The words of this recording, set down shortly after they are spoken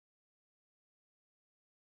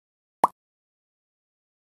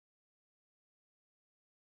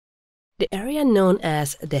The area known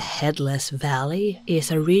as the Headless Valley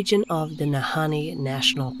is a region of the Nahanni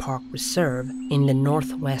National Park Reserve in the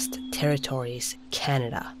Northwest Territories,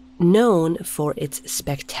 Canada. Known for its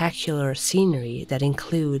spectacular scenery that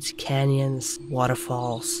includes canyons,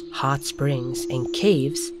 waterfalls, hot springs, and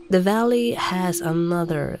caves, the valley has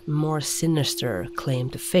another, more sinister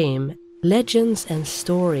claim to fame. Legends and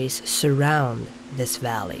stories surround this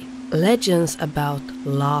valley. Legends about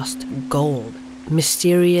lost gold,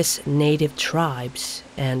 mysterious native tribes,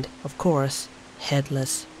 and, of course,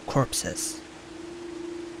 headless corpses.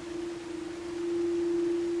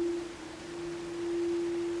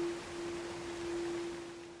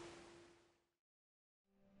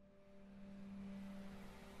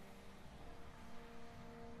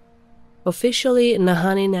 Officially,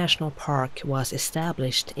 Nahanni National Park was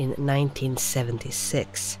established in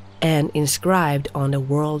 1976 and inscribed on the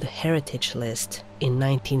World Heritage List in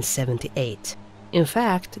 1978. In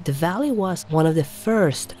fact, the valley was one of the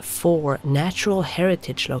first 4 natural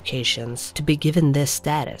heritage locations to be given this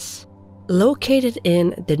status. Located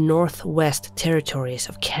in the Northwest Territories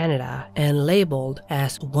of Canada and labeled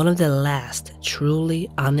as one of the last truly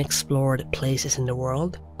unexplored places in the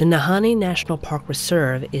world, the Nahanni National Park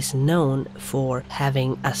Reserve is known for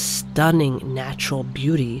having a stunning natural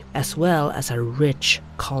beauty as well as a rich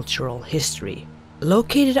cultural history.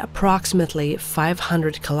 Located approximately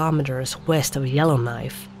 500 kilometers west of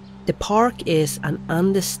Yellowknife, the park is an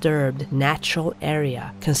undisturbed natural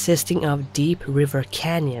area consisting of deep river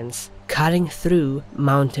canyons cutting through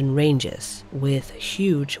mountain ranges with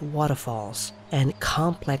huge waterfalls and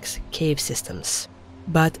complex cave systems.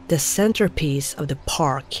 But the centerpiece of the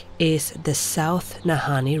park is the South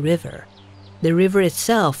Nahanni River. The river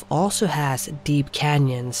itself also has deep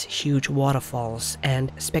canyons, huge waterfalls,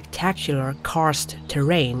 and spectacular karst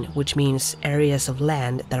terrain, which means areas of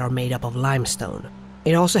land that are made up of limestone.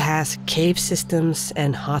 It also has cave systems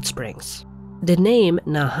and hot springs. The name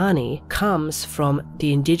Nahanni comes from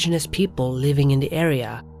the indigenous people living in the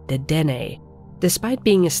area, the Dene. Despite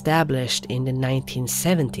being established in the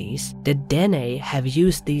 1970s, the Dene have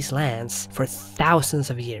used these lands for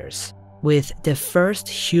thousands of years, with the first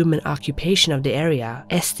human occupation of the area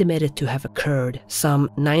estimated to have occurred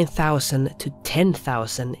some 9,000 to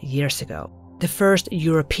 10,000 years ago. The first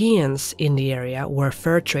Europeans in the area were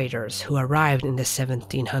fur traders who arrived in the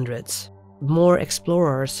 1700s. More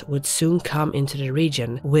explorers would soon come into the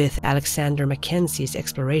region with Alexander Mackenzie's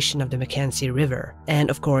exploration of the Mackenzie River,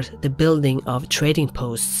 and of course the building of trading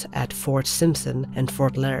posts at Fort Simpson and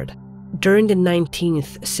Fort Laird. During the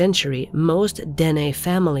 19th century, most Dene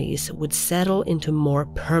families would settle into more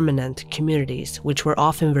permanent communities, which were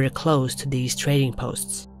often very close to these trading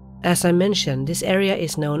posts. As I mentioned, this area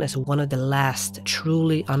is known as one of the last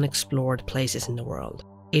truly unexplored places in the world.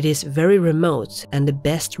 It is very remote, and the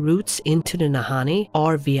best routes into the Nahanni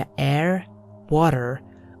are via air, water,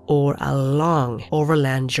 or a long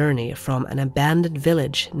overland journey from an abandoned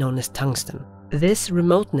village known as Tungsten. This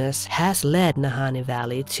remoteness has led Nahanni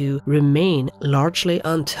Valley to remain largely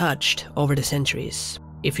untouched over the centuries,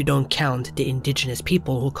 if you don't count the indigenous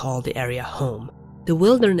people who call the area home. The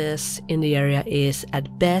wilderness in the area is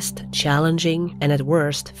at best challenging and at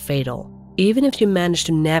worst fatal. Even if you manage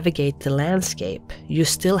to navigate the landscape, you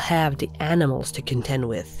still have the animals to contend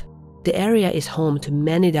with. The area is home to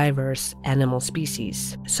many diverse animal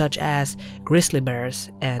species, such as grizzly bears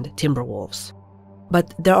and timber wolves.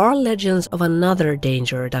 But there are legends of another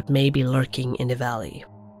danger that may be lurking in the valley.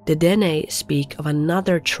 The Dene speak of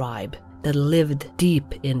another tribe that lived deep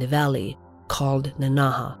in the valley, called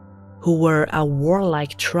Nanaha, who were a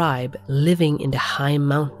warlike tribe living in the high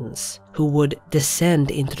mountains, who would descend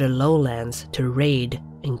into the lowlands to raid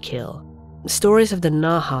and kill. Stories of the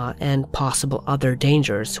Naha and possible other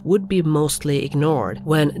dangers would be mostly ignored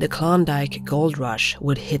when the Klondike gold rush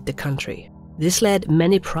would hit the country. This led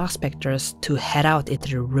many prospectors to head out into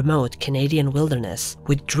the remote Canadian wilderness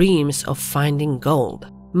with dreams of finding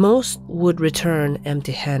gold. Most would return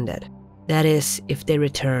empty-handed. That is, if they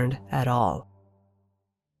returned at all.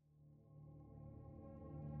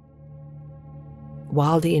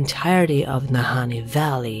 While the entirety of Nahanni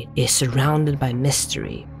Valley is surrounded by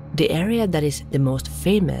mystery, the area that is the most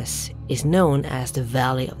famous is known as the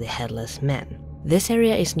Valley of the Headless Men. This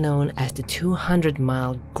area is known as the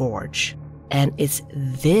 200-mile Gorge, and it's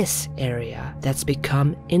this area that's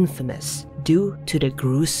become infamous due to the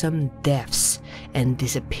gruesome deaths and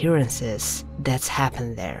disappearances that's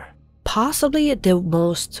happened there. Possibly the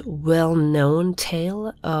most well-known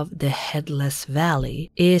tale of the Headless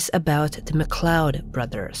Valley is about the McLeod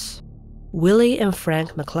brothers. Willie and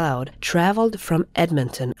Frank McLeod traveled from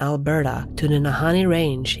Edmonton, Alberta to the Nahanni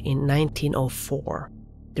Range in 1904.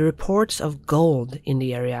 the reports of gold in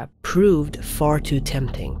the area proved far too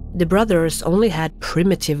tempting. The brothers only had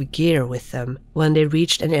primitive gear with them when they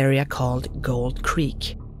reached an area called Gold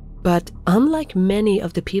Creek. But unlike many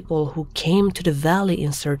of the people who came to the valley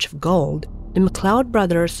in search of gold, the McLeod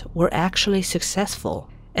brothers were actually successful,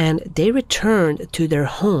 and they returned to their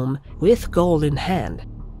home with gold in hand.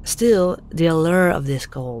 Still, the allure of this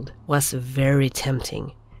gold was very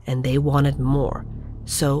tempting, and they wanted more.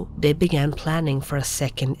 So they began planning for a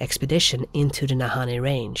second expedition into the Nahanni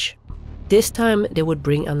Range. This time they would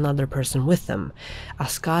bring another person with them, a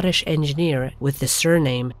Scottish engineer with the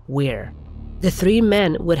surname Weir. The three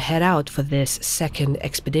men would head out for this second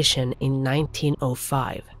expedition in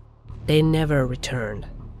 1905. They never returned.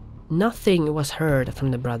 Nothing was heard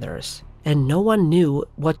from the brothers, and no one knew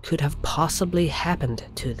what could have possibly happened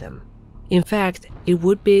to them. In fact, it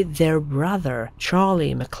would be their brother,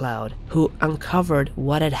 Charlie McLeod, who uncovered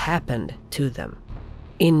what had happened to them.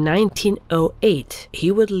 In 1908,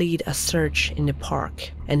 he would lead a search in the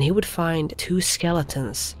park, and he would find two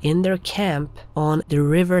skeletons in their camp on the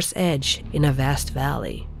river's edge in a vast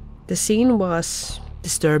valley. The scene was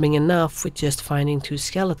disturbing enough with just finding two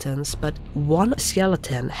skeletons, but one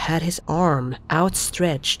skeleton had his arm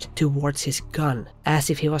outstretched towards his gun, as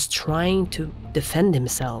if he was trying to defend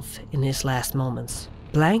himself in his last moments.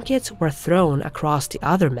 Blankets were thrown across the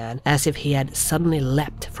other man as if he had suddenly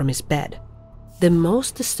leapt from his bed. The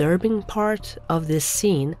most disturbing part of this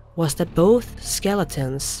scene was that both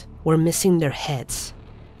skeletons were missing their heads.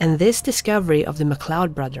 And this discovery of the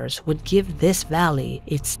McLeod brothers would give this valley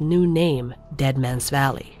its new name, Dead Man's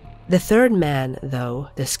Valley. The third man, though,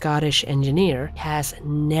 the Scottish engineer, has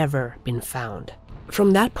never been found.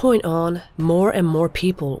 From that point on, more and more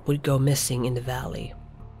people would go missing in the valley.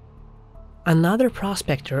 Another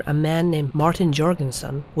prospector, a man named Martin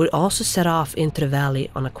Jorgensen, would also set off into the valley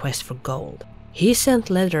on a quest for gold. He sent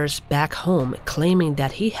letters back home claiming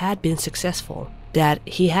that he had been successful, that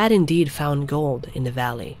he had indeed found gold in the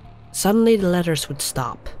valley. Suddenly the letters would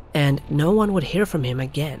stop, and no one would hear from him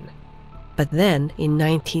again. But then, in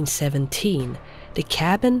 1917, the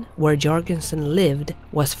cabin where Jorgensen lived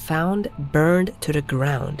was found burned to the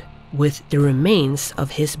ground, with the remains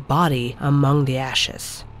of his body among the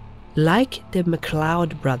ashes. Like the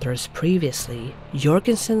McLeod brothers previously,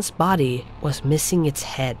 Jorgensen's body was missing its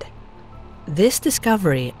head. This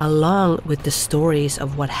discovery, along with the stories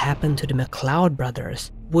of what happened to the McLeod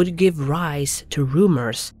brothers, would give rise to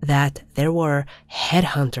rumors that there were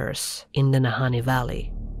headhunters in the Nahanni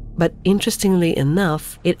Valley. But interestingly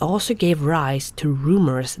enough, it also gave rise to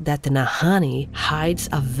rumors that the Nahanni hides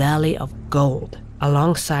a valley of gold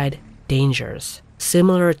alongside dangers,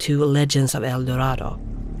 similar to legends of El Dorado.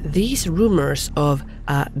 These rumors of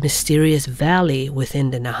a mysterious valley within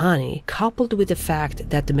the Nahanni, coupled with the fact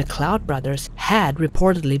that the McLeod brothers had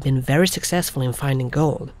reportedly been very successful in finding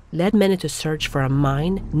gold, led many to search for a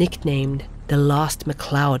mine nicknamed the Lost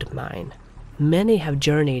McLeod Mine. Many have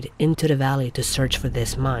journeyed into the valley to search for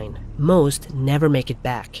this mine. Most never make it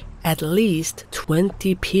back. At least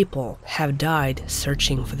 20 people have died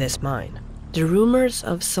searching for this mine. The rumors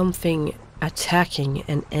of something attacking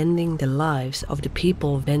and ending the lives of the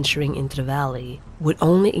people venturing into the valley would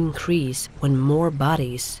only increase when more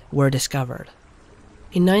bodies were discovered.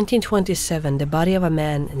 In 1927, the body of a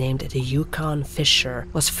man named the Yukon Fisher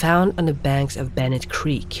was found on the banks of Bennett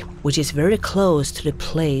Creek, which is very close to the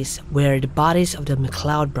place where the bodies of the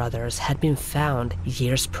McLeod brothers had been found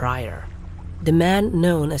years prior. The man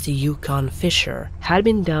known as the Yukon Fisher had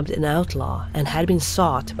been dubbed an outlaw and had been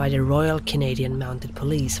sought by the Royal Canadian Mounted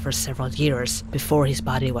Police for several years before his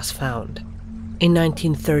body was found. In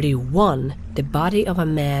 1931, the body of a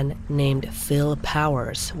man named Phil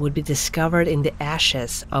Powers would be discovered in the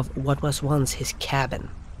ashes of what was once his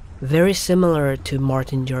cabin, very similar to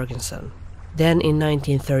Martin Jorgensen. Then in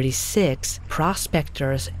 1936,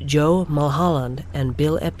 prospectors Joe Mulholland and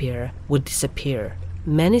Bill Epier would disappear.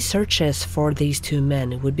 Many searches for these two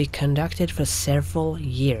men would be conducted for several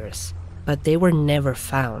years, but they were never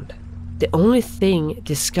found. The only thing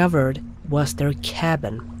discovered was their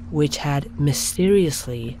cabin, which had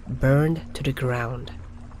mysteriously burned to the ground.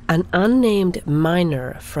 An unnamed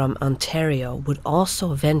miner from Ontario would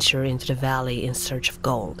also venture into the valley in search of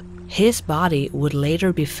gold. His body would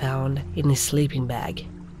later be found in his sleeping bag,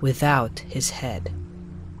 without his head.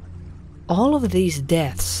 All of these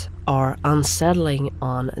deaths are unsettling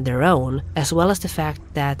on their own, as well as the fact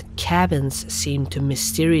that cabins seem to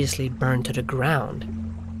mysteriously burn to the ground.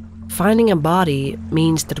 Finding a body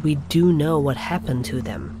means that we do know what happened to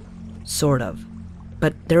them, sort of.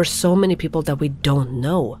 But there are so many people that we don't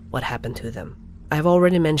know what happened to them. I've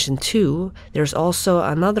already mentioned two. There's also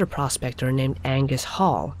another prospector named Angus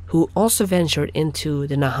Hall, who also ventured into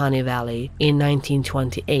the Nahanni Valley in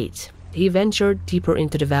 1928. He ventured deeper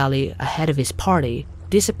into the valley ahead of his party,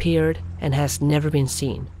 disappeared, and has never been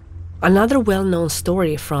seen. Another well-known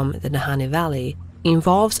story from the Nahanni Valley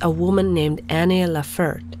involves a woman named Annie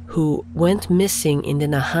Laferte, who went missing in the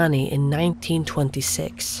Nahanni in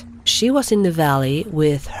 1926. She was in the valley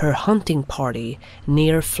with her hunting party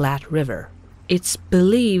near Flat River. It's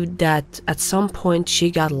believed that at some point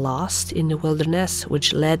she got lost in the wilderness,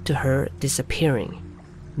 which led to her disappearing.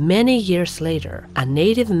 Many years later, a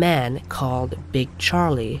native man called Big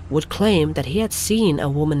Charlie would claim that he had seen a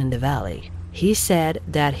woman in the valley. He said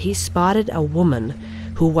that he spotted a woman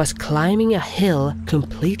who was climbing a hill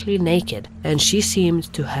completely naked, and she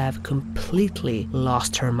seemed to have completely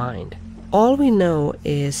lost her mind. All we know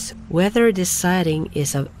is whether this sighting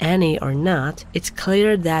is of Annie or not, it's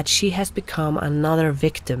clear that she has become another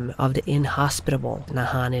victim of the inhospitable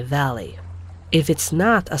Nahanni Valley. If it's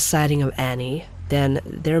not a sighting of Annie, then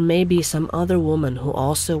there may be some other woman who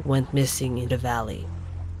also went missing in the valley.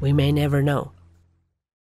 We may never know.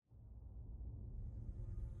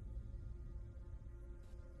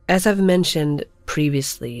 As I've mentioned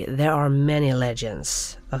previously, there are many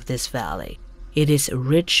legends of this valley. It is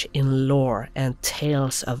rich in lore and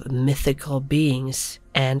tales of mythical beings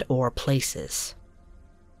and or places.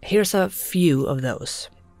 Here's a few of those.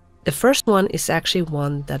 The first one is actually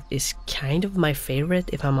one that is kind of my favorite,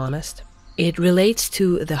 if I'm honest. It relates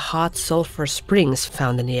to the hot sulfur springs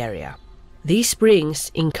found in the area. These springs,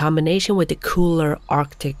 in combination with the cooler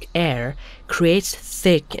Arctic air, creates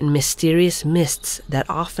thick and mysterious mists that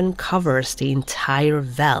often covers the entire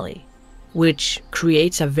valley, which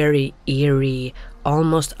creates a very eerie,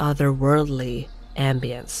 almost otherworldly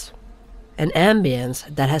ambience. An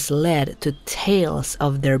ambience that has led to tales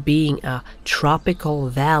of there being a tropical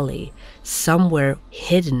valley somewhere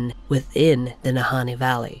hidden within the Nahanni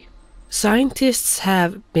Valley. Scientists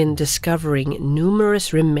have been discovering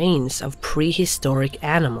numerous remains of prehistoric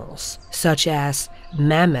animals, such as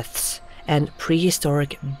mammoths and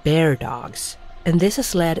prehistoric bear dogs. And this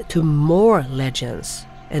has led to more legends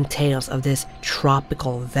and tales of this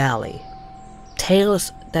tropical valley.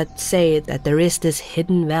 Tales that say that there is this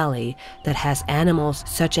hidden valley that has animals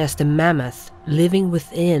such as the mammoth living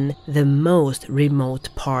within the most remote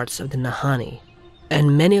parts of the Nahanni.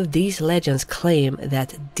 And many of these legends claim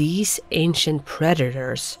that these ancient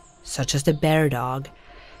predators, such as the bear dog,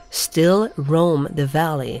 still roam the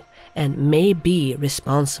valley and may be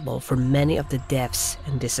responsible for many of the deaths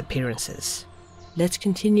and disappearances. Let's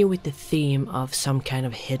continue with the theme of some kind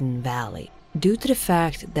of hidden valley. Due to the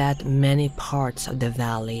fact that many parts of the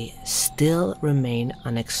valley still remain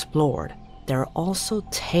unexplored, there are also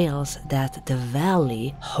tales that the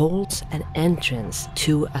valley holds an entrance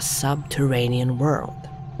to a subterranean world,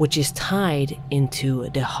 which is tied into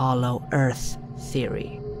the Hollow Earth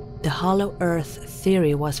theory. The Hollow Earth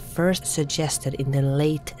theory was first suggested in the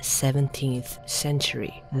late 17th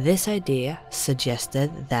century. This idea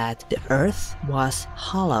suggested that the Earth was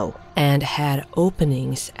hollow and had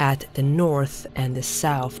openings at the north and the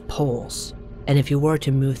south poles. And if you were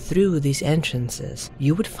to move through these entrances,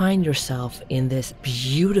 you would find yourself in this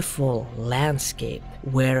beautiful landscape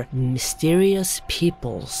where mysterious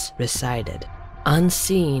peoples resided,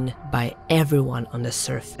 unseen by everyone on the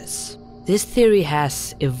surface. This theory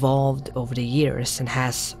has evolved over the years and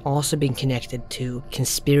has also been connected to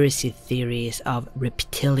conspiracy theories of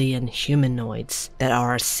reptilian humanoids that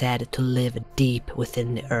are said to live deep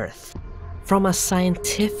within the Earth. From a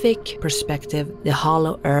scientific perspective, the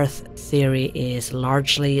Hollow Earth theory is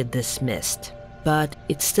largely dismissed, but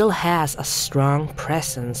it still has a strong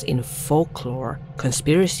presence in folklore,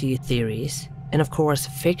 conspiracy theories, and of course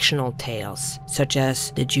fictional tales, such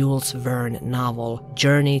as the Jules Verne novel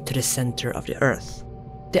Journey to the Center of the Earth.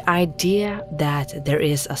 The idea that there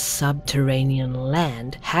is a subterranean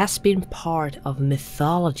land has been part of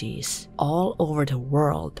mythologies all over the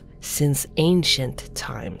world since ancient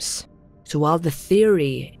times. So while the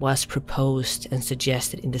theory was proposed and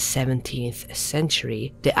suggested in the 17th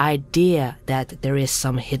century, the idea that there is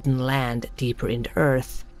some hidden land deeper in the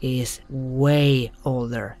earth is way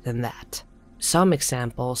older than that. Some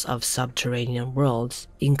examples of subterranean worlds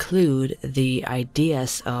include the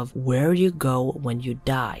ideas of where you go when you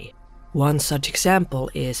die. One such example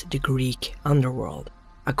is the Greek underworld.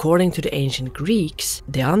 According to the ancient Greeks,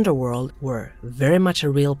 the underworld were very much a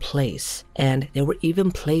real place, and there were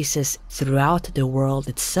even places throughout the world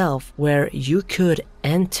itself where you could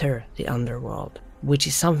enter the underworld, which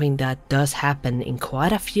is something that does happen in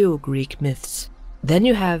quite a few Greek myths. Then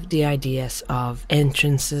you have the ideas of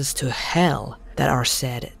entrances to hell that are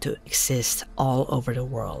said to exist all over the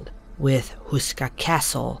world, with Huska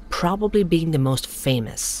Castle probably being the most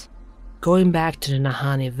famous. Going back to the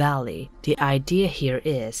Nahanni Valley, the idea here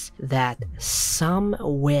is that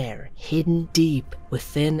somewhere hidden deep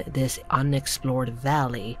within this unexplored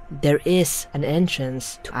valley, there is an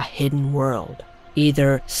entrance to a hidden world,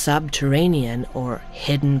 either subterranean or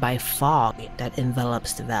hidden by fog that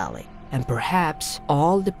envelops the valley. And perhaps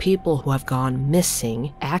all the people who have gone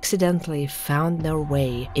missing accidentally found their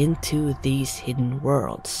way into these hidden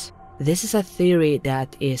worlds. This is a theory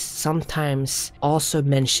that is sometimes also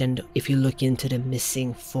mentioned if you look into the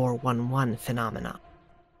missing 411 phenomena.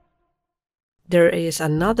 There is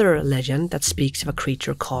another legend that speaks of a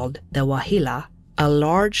creature called the Wahila, a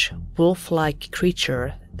large wolf-like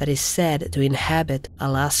creature that is said to inhabit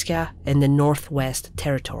Alaska and the Northwest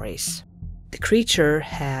Territories. The creature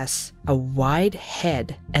has a wide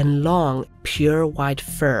head and long, pure white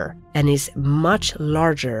fur, and is much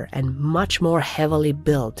larger and much more heavily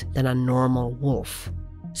built than a normal wolf.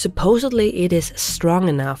 Supposedly it is strong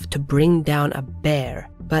enough to bring down a bear,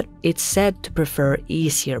 but it's said to prefer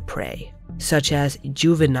easier prey, such as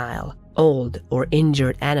juvenile, old or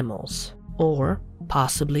injured animals, or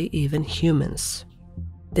possibly even humans.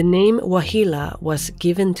 The name Wahila was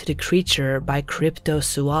given to the creature by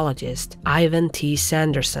cryptozoologist Ivan T.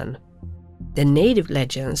 Sanderson. The native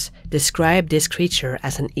legends describe this creature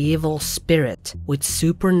as an evil spirit with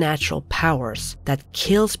supernatural powers that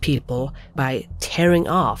kills people by tearing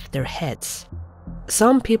off their heads.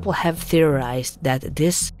 Some people have theorized that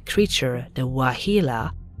this creature, the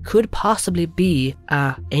Wahila, could possibly be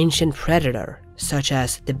an ancient predator, such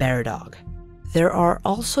as the bear dog. There are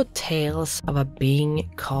also tales of a being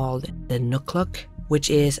called the Nukluk, which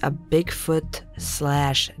is a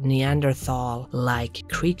Bigfoot/Neanderthal-like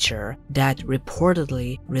creature that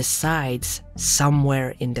reportedly resides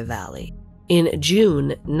somewhere in the valley. In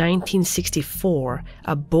June 1964,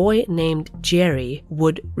 a boy named Jerry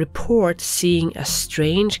would report seeing a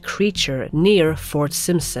strange creature near Fort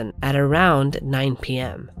Simpson at around 9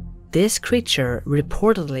 p.m. This creature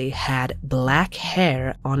reportedly had black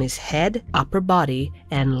hair on his head, upper body,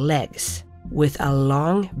 and legs, with a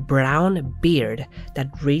long brown beard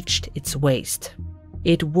that reached its waist.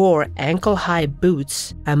 It wore ankle-high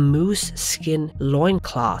boots, a moose skin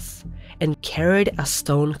loincloth, and carried a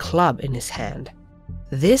stone club in his hand.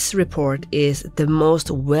 This report is the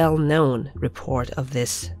most well-known report of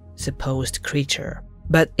this supposed creature.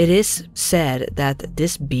 But it is said that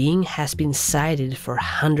this being has been sighted for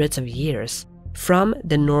hundreds of years, from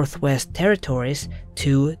the Northwest Territories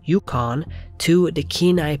to Yukon to the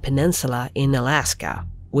Kenai Peninsula in Alaska,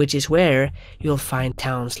 which is where you'll find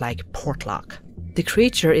towns like Portlock. The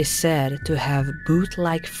creature is said to have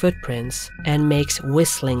boot-like footprints and makes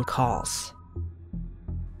whistling calls.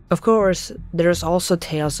 Of course, there's also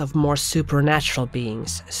tales of more supernatural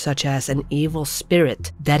beings, such as an evil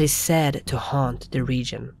spirit that is said to haunt the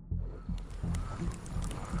region.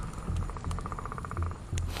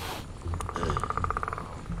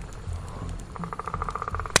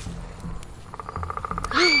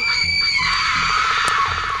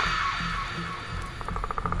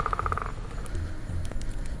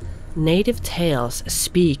 Native tales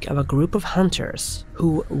speak of a group of hunters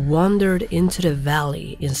who wandered into the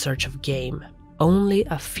valley in search of game. Only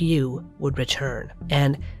a few would return,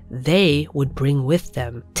 and they would bring with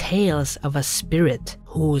them tales of a spirit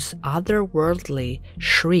whose otherworldly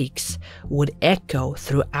shrieks would echo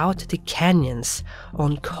throughout the canyons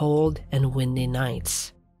on cold and windy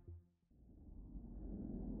nights.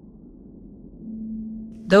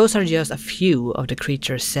 Those are just a few of the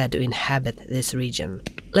creatures said to inhabit this region.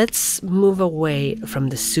 Let's move away from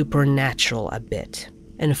the supernatural a bit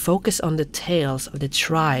and focus on the tales of the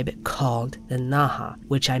tribe called the Naha,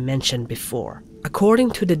 which I mentioned before.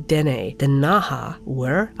 According to the Dene, the Naha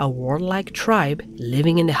were a warlike tribe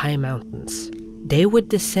living in the high mountains. They would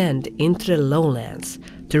descend into the lowlands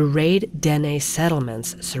to raid Dene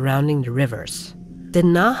settlements surrounding the rivers. The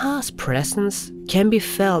Naha's presence can be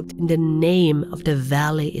felt in the name of the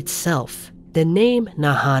valley itself. The name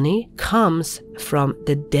Nahanni comes from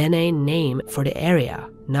the Dene name for the area,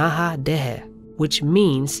 Naha Dehe, which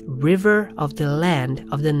means river of the land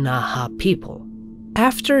of the Naha people.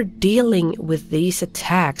 After dealing with these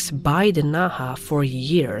attacks by the Naha for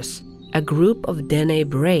years, a group of Dene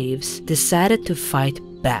braves decided to fight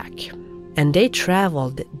back, and they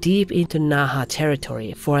traveled deep into Naha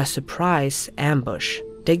territory for a surprise ambush.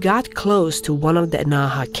 They got close to one of the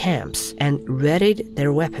Naha camps and readied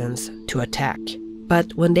their weapons to attack.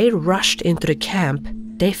 But when they rushed into the camp,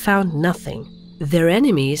 they found nothing. Their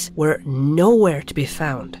enemies were nowhere to be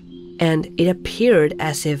found. and it appeared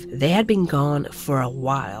as if they had been gone for a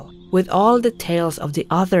while. With all the tales of the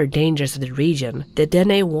other dangers of the region, the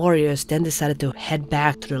Dene warriors then decided to head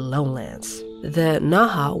back to the lowlands. The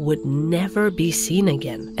Naha would never be seen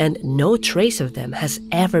again, and no trace of them has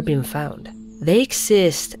ever been found. They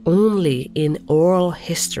exist only in oral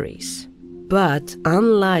histories. But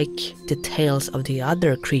unlike the tales of the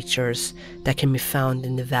other creatures that can be found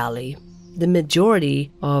in the valley, the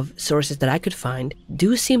majority of sources that I could find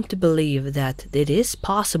do seem to believe that it is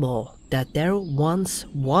possible that there once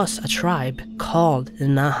was a tribe called the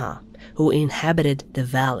Naha who inhabited the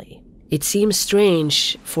valley. It seems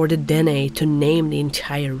strange for the Dene to name the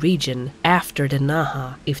entire region after the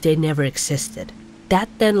Naha if they never existed. That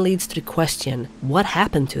then leads to the question, what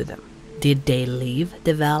happened to them? Did they leave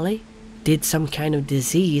the valley? Did some kind of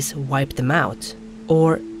disease wipe them out?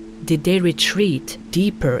 Or did they retreat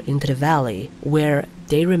deeper into the valley where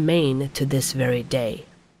they remain to this very day?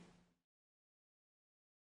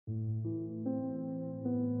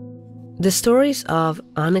 The stories of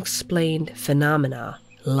unexplained phenomena,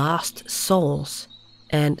 lost souls,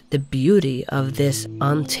 and the beauty of this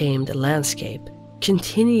untamed landscape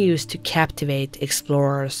continues to captivate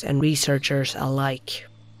explorers and researchers alike.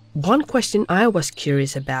 One question I was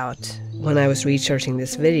curious about when I was researching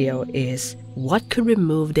this video is what could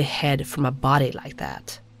remove the head from a body like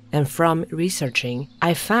that? And from researching,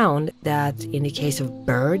 I found that in the case of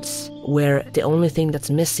birds, where the only thing that's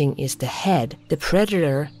missing is the head, the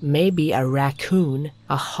predator may be a raccoon,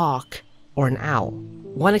 a hawk, or an owl.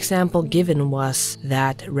 One example given was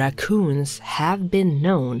that raccoons have been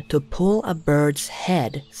known to pull a bird's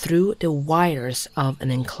head through the wires of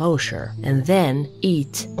an enclosure and then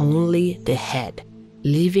eat only the head,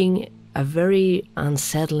 leaving a very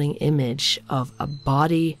unsettling image of a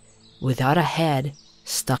body without a head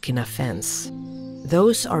stuck in a fence.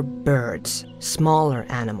 Those are birds, smaller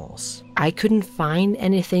animals. I couldn't find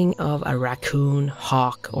anything of a raccoon,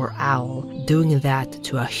 hawk, or owl doing that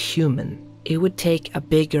to a human. It would take a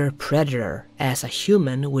bigger predator, as a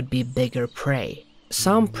human would be bigger prey.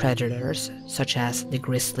 Some predators, such as the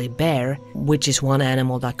grizzly bear, which is one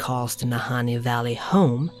animal that calls the Nahanni Valley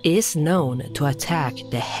home, is known to attack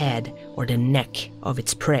the head or the neck of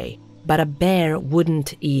its prey. But a bear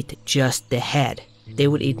wouldn't eat just the head. They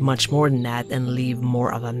would eat much more than that and leave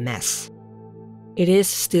more of a mess. It is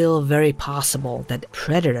still very possible that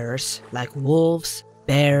predators like wolves,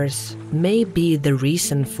 bears may be the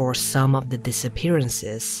reason for some of the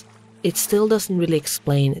disappearances. It still doesn't really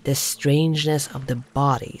explain the strangeness of the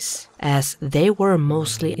bodies, as they were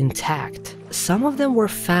mostly intact. Some of them were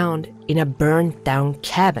found in a burned down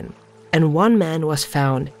cabin, and one man was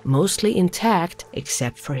found mostly intact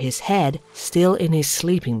except for his head still in his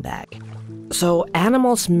sleeping bag. So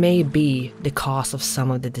animals may be the cause of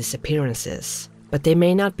some of the disappearances, but they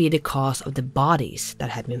may not be the cause of the bodies that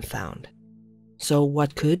had been found. So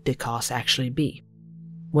what could the cause actually be?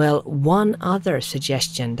 Well, one other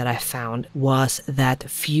suggestion that I found was that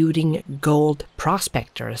feuding gold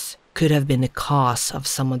prospectors could have been the cause of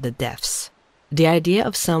some of the deaths. The idea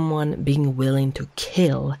of someone being willing to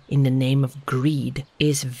kill in the name of greed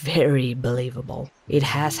is very believable. It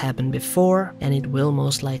has happened before, and it will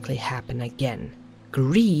most likely happen again.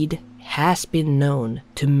 Greed has been known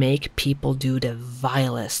to make people do the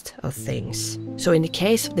vilest of things. So in the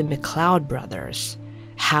case of the McLeod brothers,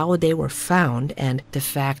 how they were found and the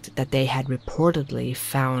fact that they had reportedly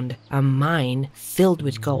found a mine filled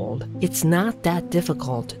with gold, it's not that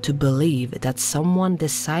difficult to believe that someone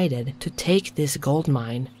decided to take this gold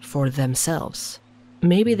mine for themselves.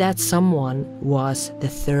 Maybe that someone was the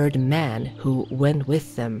third man who went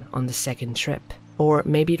with them on the second trip. Or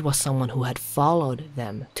maybe it was someone who had followed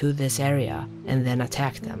them to this area and then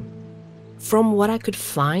attacked them. From what I could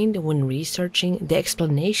find when researching, the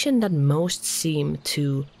explanation that most seem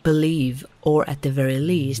to believe, or at the very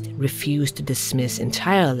least refuse to dismiss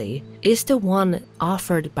entirely, is the one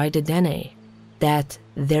offered by the Dene, that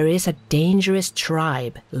there is a dangerous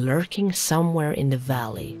tribe lurking somewhere in the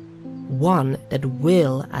valley, one that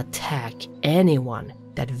will attack anyone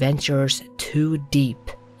that ventures too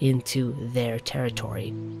deep into their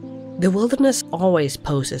territory. The wilderness always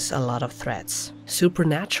poses a lot of threats,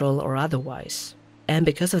 supernatural or otherwise. And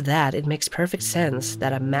because of that, it makes perfect sense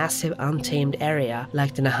that a massive untamed area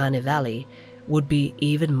like the Nahanni Valley would be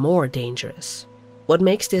even more dangerous. What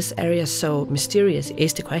makes this area so mysterious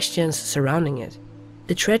is the questions surrounding it.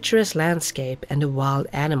 The treacherous landscape and the wild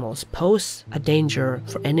animals pose a danger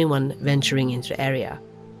for anyone venturing into the area.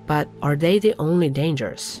 But are they the only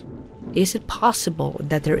dangers? Is it possible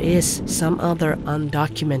that there is some other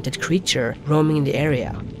undocumented creature roaming in the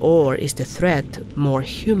area? Or is the threat more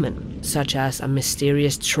human? such as a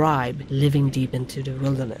mysterious tribe living deep into the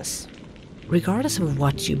wilderness. Regardless of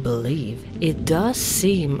what you believe, it does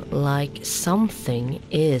seem like something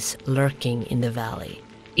is lurking in the valley.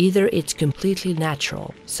 Either it's completely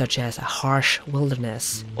natural, such as a harsh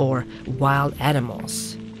wilderness or wild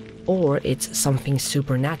animals, or it's something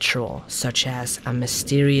supernatural, such as a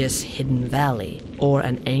mysterious hidden valley or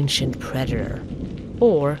an ancient predator.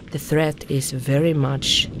 Or the threat is very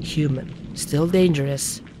much human, still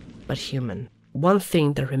dangerous, but human. One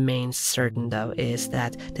thing that remains certain though is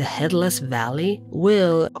that the Headless Valley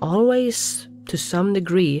will always, to some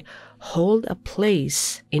degree, hold a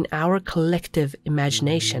place in our collective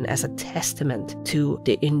imagination as a testament to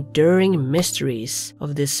the enduring mysteries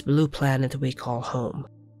of this blue planet we call home.